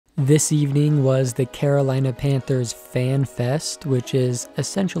This evening was the Carolina Panthers Fan Fest, which is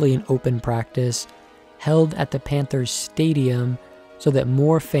essentially an open practice held at the Panthers Stadium so that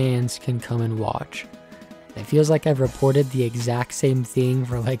more fans can come and watch. It feels like I've reported the exact same thing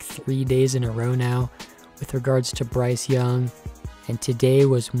for like 3 days in a row now with regards to Bryce Young, and today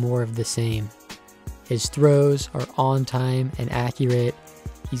was more of the same. His throws are on time and accurate,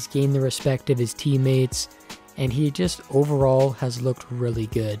 he's gained the respect of his teammates, and he just overall has looked really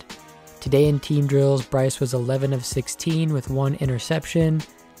good. Today in team drills, Bryce was 11 of 16 with 1 interception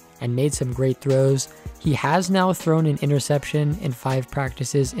and made some great throws. He has now thrown an interception in 5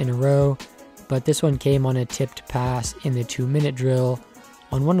 practices in a row, but this one came on a tipped pass in the 2-minute drill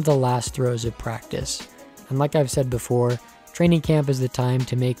on one of the last throws of practice. And like I've said before, training camp is the time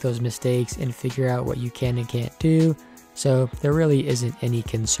to make those mistakes and figure out what you can and can't do, so there really isn't any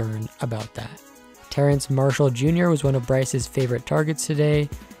concern about that. Terrence Marshall Jr. was one of Bryce's favorite targets today,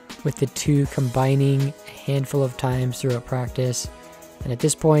 with the two combining a handful of times throughout practice. And at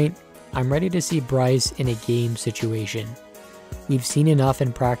this point, I'm ready to see Bryce in a game situation. We've seen enough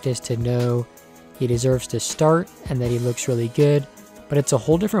in practice to know he deserves to start and that he looks really good, but it's a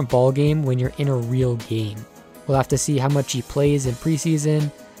whole different ballgame when you're in a real game. We'll have to see how much he plays in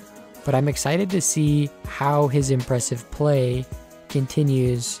preseason, but I'm excited to see how his impressive play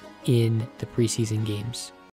continues in the preseason games.